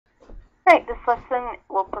Right, this lesson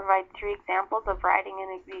will provide 3 examples of writing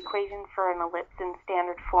the equation for an ellipse in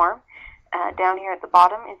standard form. Down here at the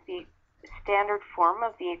bottom is the standard form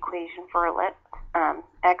of the equation for ellipse,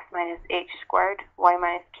 x minus h squared, y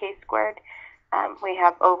minus k squared. We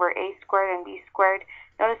have over a squared and b squared.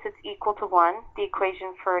 Notice it's equal to 1. The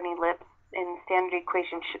equation for an ellipse in standard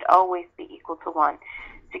equation should always be equal to 1.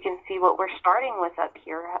 So you can see what we're starting with up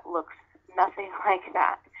here looks nothing like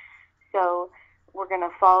that. So we're going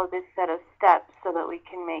to follow this set of steps so that we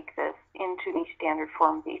can make this into the standard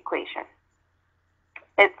form of the equation.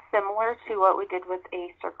 It's similar to what we did with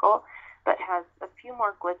a circle, but has a few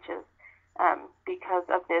more glitches because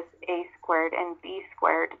of this a squared and b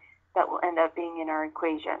squared that will end up being in our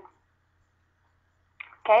equation.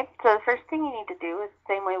 Okay, so the first thing you need to do is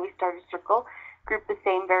the same way we started a circle, group the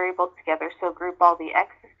same variables together. So group all the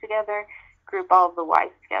x's together, group all of the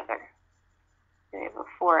y's together. So we have a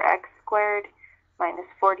 4x squared minus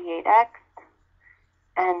 48x,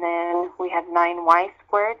 and then we have 9y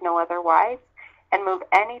squared, no other y's, and move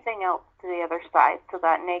anything else to the other side. So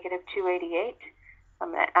that negative 288,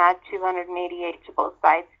 I'm going to add 288 to both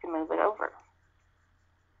sides to move it over.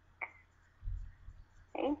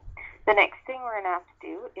 Okay. The next thing we're going to have to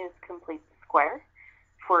do is complete the square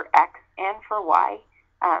for x and for y.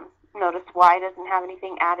 Notice y doesn't have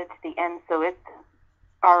anything added to the end, so it's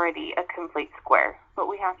already a complete square, but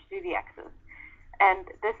we have to do the x's. And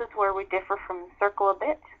this is where we differ from the circle a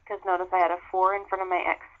bit, because notice I had a 4 in front of my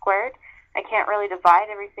x squared. I can't really divide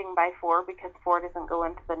everything by 4 because 4 doesn't go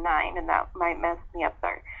into the 9, and that might mess me up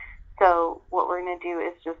there. So what we're going to do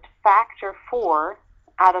is just factor 4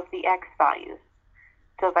 out of the x values.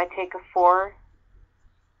 So if I take a 4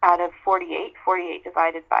 out of 48, 48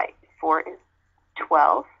 divided by 4 is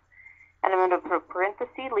 12. And I'm going to put a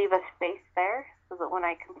parenthesis, leave a space there, so that when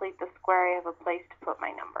I complete the square, I have a place to put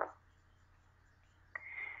my number.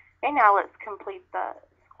 Okay, now let's complete the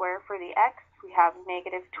square for the x. We have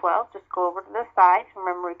negative 12. Just go over to the side.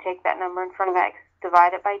 Remember, we take that number in front of x,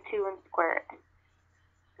 divide it by 2, and square it.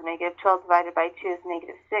 So negative 12 divided by 2 is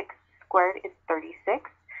negative 6. Squared is 36.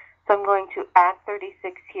 So I'm going to add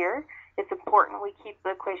 36 here. It's important we keep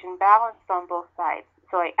the equation balanced on both sides.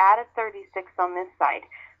 So I added 36 on this side.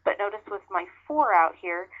 But notice with my 4 out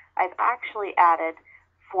here, I've actually added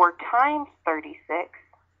 4 times 36,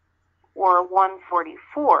 or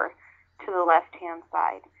 144, to the left-hand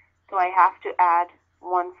side. So I have to add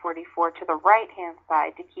 144 to the right-hand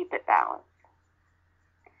side to keep it balanced.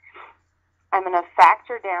 I'm going to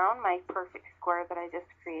factor down my perfect square that I just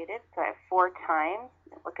created. So I have 4 times.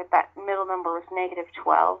 Look at that middle number was negative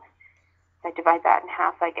 12. If I divide that in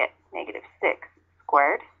half, I get negative 6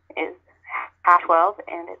 squared is half 12,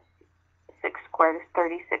 and it's 6 squared is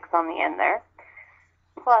 36 on the end there,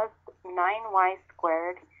 plus 9y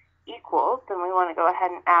squared equals, and we want to go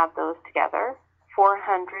ahead and add those together,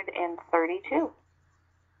 432.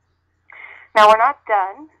 Now we're not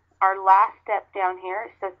done. Our last step down here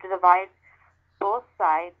says to divide both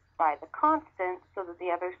sides by the constant so that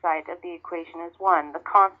the other side of the equation is 1. The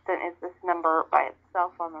constant is this number by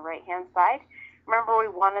itself on the right-hand side. Remember, we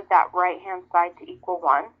wanted that right-hand side to equal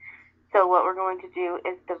 1. So what we're going to do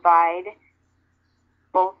is divide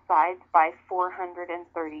both sides by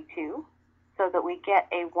 432 so that we get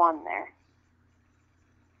a 1 there.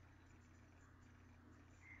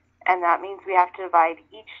 And that means we have to divide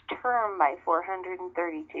each term by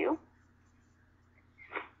 432.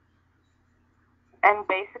 And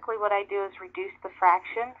basically what I do is reduce the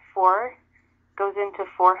fraction. 4 goes into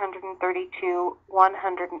 432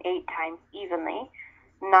 108 times evenly.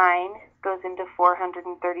 9 goes into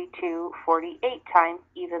 432 48 times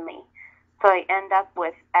evenly. So I end up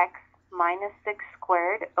with x minus 6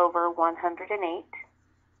 squared over 108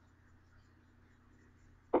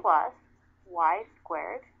 plus y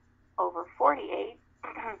squared over 48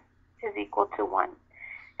 is equal to 1.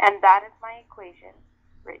 And that is my equation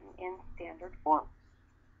written in standard form.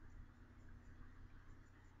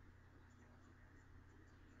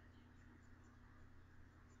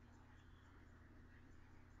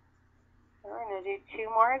 We're going to do 2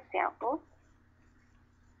 more examples.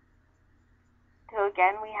 So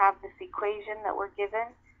again, we have this equation that we're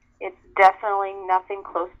given. It's definitely nothing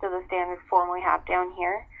close to the standard form we have down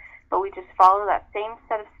here, but we just follow that same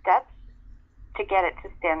set of steps to get it to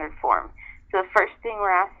standard form. So the first thing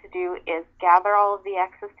we're asked to do is gather all of the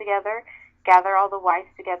x's together, gather all the y's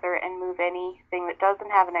together, and move anything that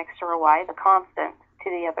doesn't have an x or a y, the constant, to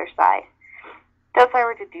the other side. So if I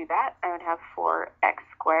were to do that, I would have 4x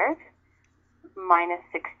squared minus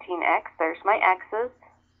 16x, there's my x's,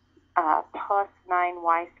 plus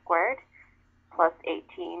 9y squared plus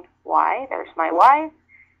 18y, there's my y's,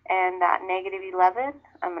 and that negative 11,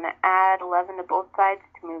 I'm going to add 11 to both sides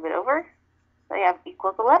to move it over. So I have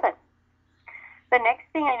equals 11. The next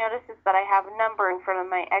thing I notice is that I have a number in front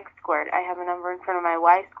of my x squared. I have a number in front of my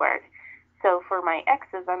y squared. So for my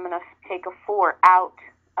x's, I'm going to take a 4 out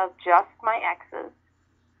of just my x's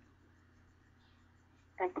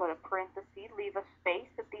and put a parenthesis, leave a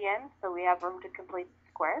space at the end so we have room to complete the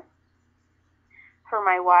square. For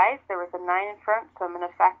my y's, there was a 9 in front, so I'm going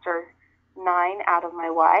to factor 9 out of my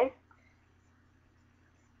y's.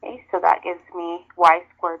 Okay, so that gives me y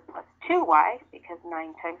squared plus 2y, because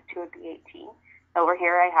 9 times 2 would be 18. Over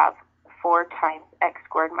here I have 4 times x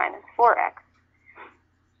squared minus 4x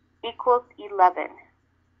equals 11.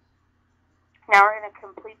 Now we're going to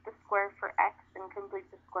complete the square for x and complete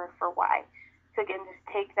the square for y. So again, just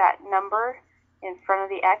take that number in front of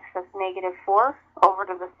the x, that's negative 4, over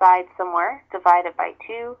to the side somewhere, divide it by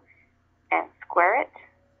 2, and square it,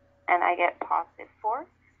 and I get positive 4.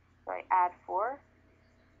 So I add 4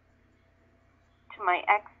 to my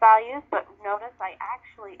x values, but notice I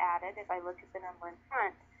actually added, if I look at the number in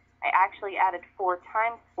front, I actually added 4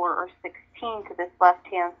 times 4, or 16, to this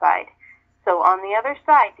left-hand side. So on the other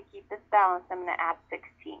side, to keep this balanced, I'm going to add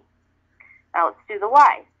 16. Now let's do the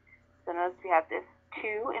y's. So notice we have this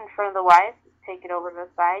 2 in front of the y's. Let's take it over to the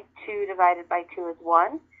side. 2 divided by 2 is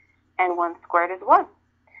 1, and 1 squared is 1.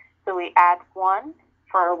 So we add 1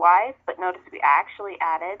 for our y's, but notice we actually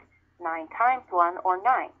added 9 times 1, or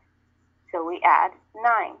 9. So we add 9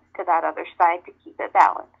 to that other side to keep it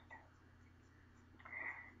balanced.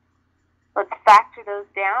 Let's factor those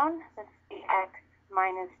down. Let's see, x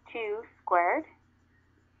minus 2 squared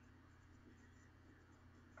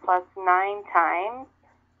plus 9 times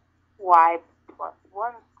y plus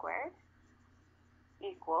 1 squared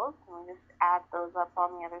equals, and we'll just add those up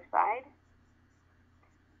on the other side,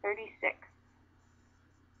 36.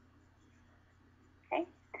 Okay,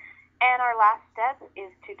 and our last step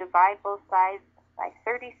is to divide both sides by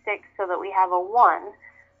 36 so that we have a 1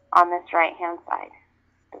 on this right-hand side.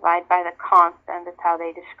 Divide by the constant, that's how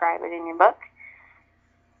they describe it in your book.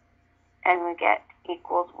 And we get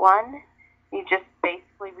equals 1. You just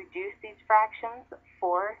basically reduce these fractions.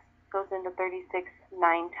 4 goes into 36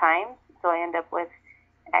 9 times, so I end up with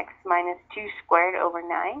x minus 2 squared over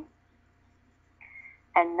 9.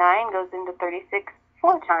 And 9 goes into 36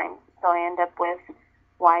 4 times, so I end up with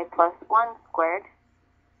y plus 1 squared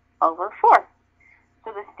over 4.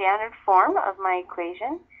 So the standard form of my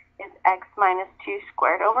equation is x minus 2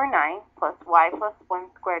 squared over 9 plus y plus 1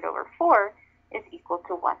 squared over 4 is equal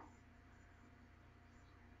to 1.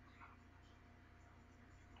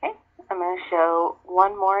 Okay, I'm going to show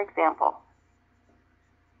one more example.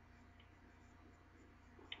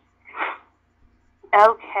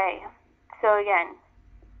 Okay, so again,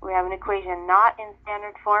 we have an equation not in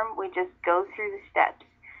standard form. We just go through the steps.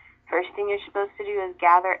 First thing you're supposed to do is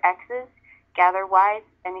gather x's, gather y's.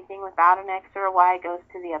 Anything without an x or a y goes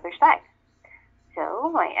to the other side.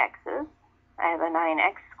 So my x's, I have a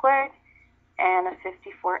 9x squared and a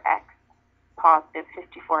 54x, positive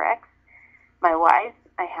 54x. My y's,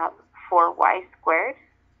 I have 4y squared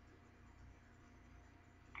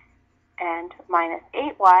and minus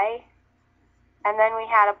 8y. And then we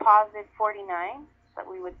had a positive 49 that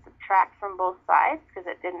we would subtract from both sides because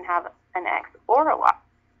it didn't have an x or a y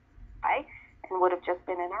and would have just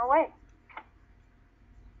been in our way.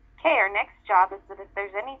 Okay, our next job is that if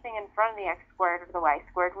there's anything in front of the x squared or the y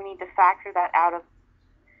squared, we need to factor that out of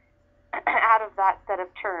that set of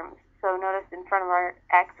terms. So notice in front of our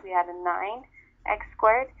x we had a 9x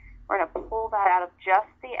squared. We're going to pull that out of just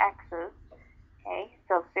the x's. Okay,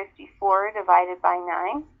 so 54 divided by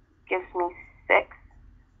 9 gives me 6x.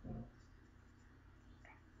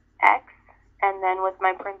 And then with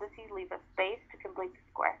my parentheses, leave a space to complete the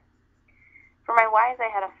square. For my y's, I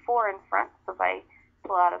had a 4 in front, so if I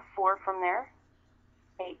pull out a 4 from there,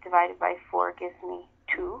 8 divided by 4 gives me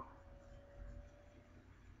 2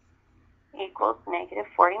 equals negative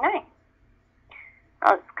 49.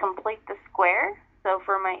 Now let's complete the square. So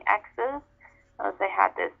for my x's, notice I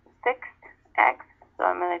had this 6x, so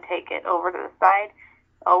I'm going to take it over to the side.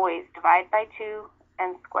 Always divide by 2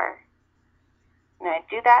 and square. When I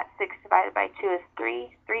do that, 6 divided by 2 is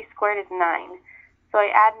 3. 3 squared is 9. So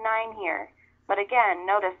I add 9 here. But again,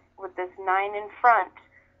 notice with this 9 in front,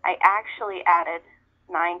 I actually added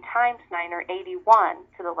 9 times 9, or 81,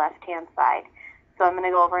 to the left-hand side. So I'm going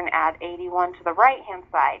to go over and add 81 to the right-hand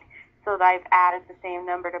side so that I've added the same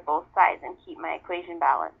number to both sides and keep my equation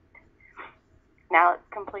balanced. Now let's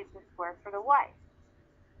complete the square for the y.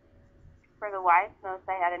 For the y's, notice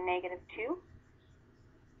I had a negative 2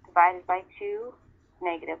 divided by 2,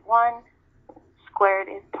 negative 1, squared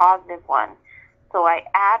is positive 1. So I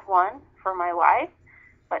add 1 for my y,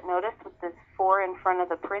 but notice with this 4 in front of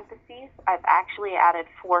the parentheses, I've actually added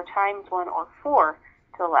 4 times 1, or 4,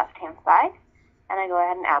 to the left-hand side, and I go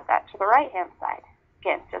ahead and add that to the right-hand side.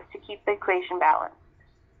 Again, just to keep the equation balanced.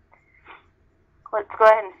 Let's go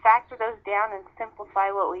ahead and factor those down and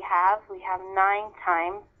simplify what we have. We have 9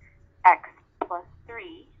 times x plus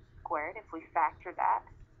 3 squared, if we factor that,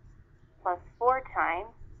 plus 4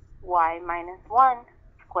 times y minus 1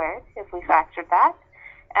 squared, if we factor that,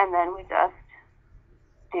 and then we just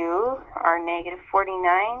do our negative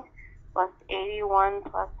 49 plus 81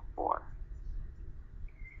 plus 4.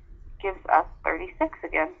 Gives us 36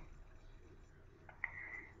 again.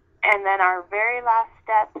 And then our very last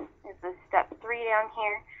step is this step 3 down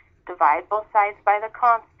here. Divide both sides by the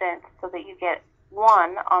constant so that you get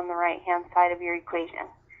 1 on the right-hand side of your equation.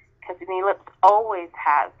 Because an ellipse always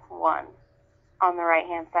has 1 on the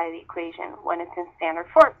right-hand side of the equation when it's in standard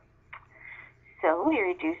form. So we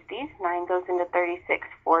reduce these. 9 goes into 36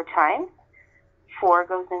 4 times. 4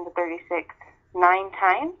 goes into 36 9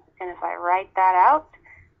 times. And if I write that out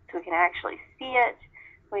so we can actually see it,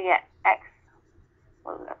 we get x,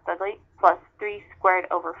 that's ugly, plus 3 squared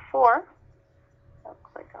over 4. That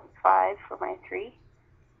looks like I'm 5 for my 3.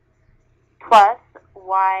 Plus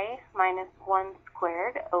y minus 1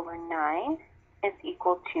 squared over 9 is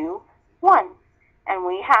equal to 1. And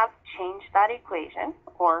we have changed that equation,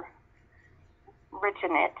 or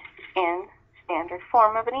written it in standard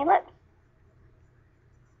form of an ellipse.